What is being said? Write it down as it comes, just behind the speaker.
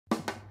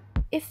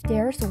If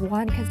there's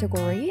one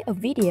category of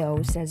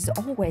videos that's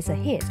always a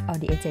hit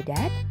on the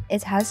internet,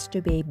 it has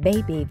to be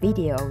baby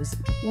videos.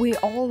 We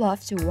all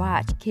love to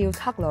watch cute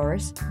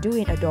toddlers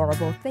doing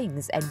adorable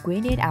things and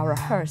winning our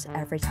hearts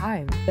every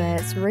time.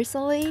 But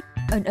recently,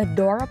 an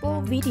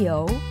adorable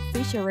video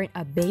featuring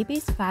a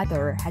baby's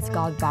father has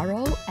gone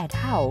viral, and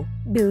how,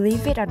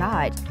 believe it or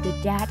not, the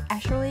dad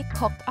actually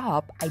cooked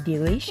up a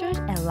delicious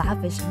and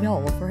lavish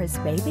meal for his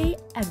baby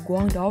and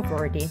won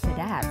over the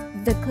internet.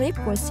 The clip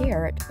was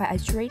shared by a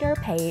Twitter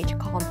page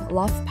called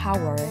Love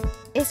Power.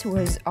 It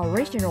was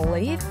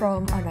originally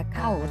from an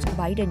account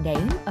by the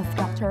name of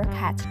Dr.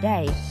 Cat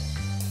Day.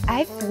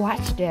 I've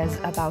watched this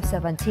about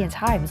 17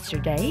 times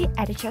today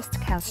and I just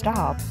can't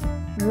stop.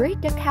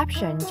 Read the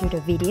caption to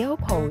the video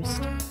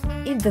post.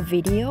 In the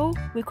video,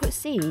 we could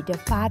see the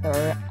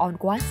father on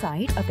one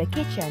side of the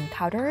kitchen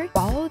counter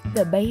while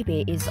the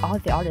baby is on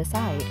the other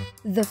side.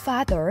 The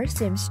father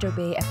seems to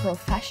be a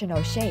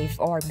professional chef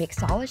or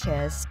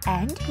mixologist,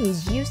 and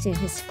he's using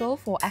his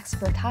skillful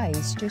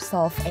expertise to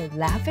serve a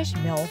lavish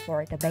meal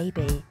for the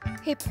baby.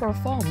 He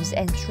performs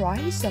and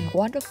tries some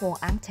wonderful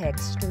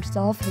antics to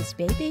serve his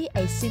baby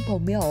a simple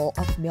meal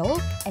of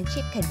milk and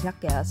chicken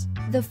nuggets.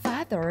 The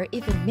father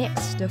even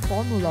mixed the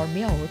formula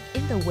milk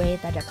in the way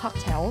that the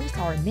cocktails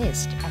are mixed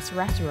at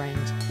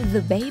restaurants.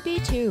 The baby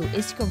too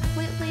is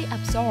completely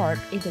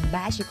absorbed in the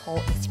magical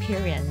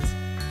experience.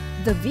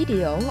 The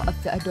video of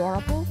the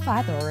adorable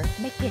father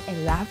making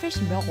a lavish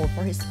meal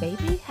for his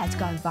baby has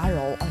gone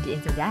viral on the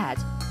internet.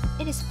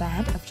 In a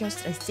span of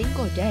just a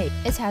single day,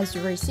 it has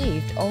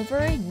received over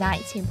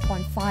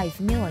 19.5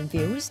 million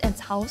views and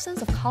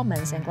thousands of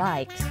comments and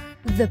likes.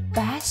 The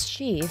best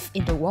chef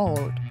in the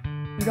world,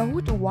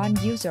 wrote one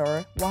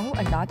user, while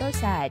another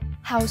said,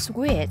 "How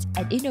sweet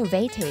and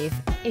innovative,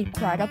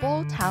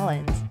 incredible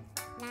talent."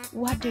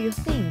 What do you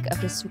think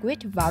of the sweet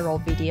viral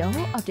video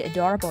of the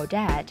adorable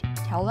dad?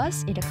 Tell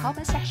us in the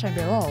comment section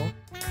below.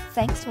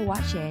 Thanks for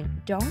watching.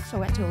 Don't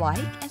forget to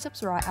like and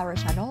subscribe our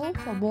channel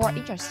for more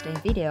interesting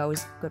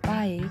videos.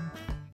 Goodbye.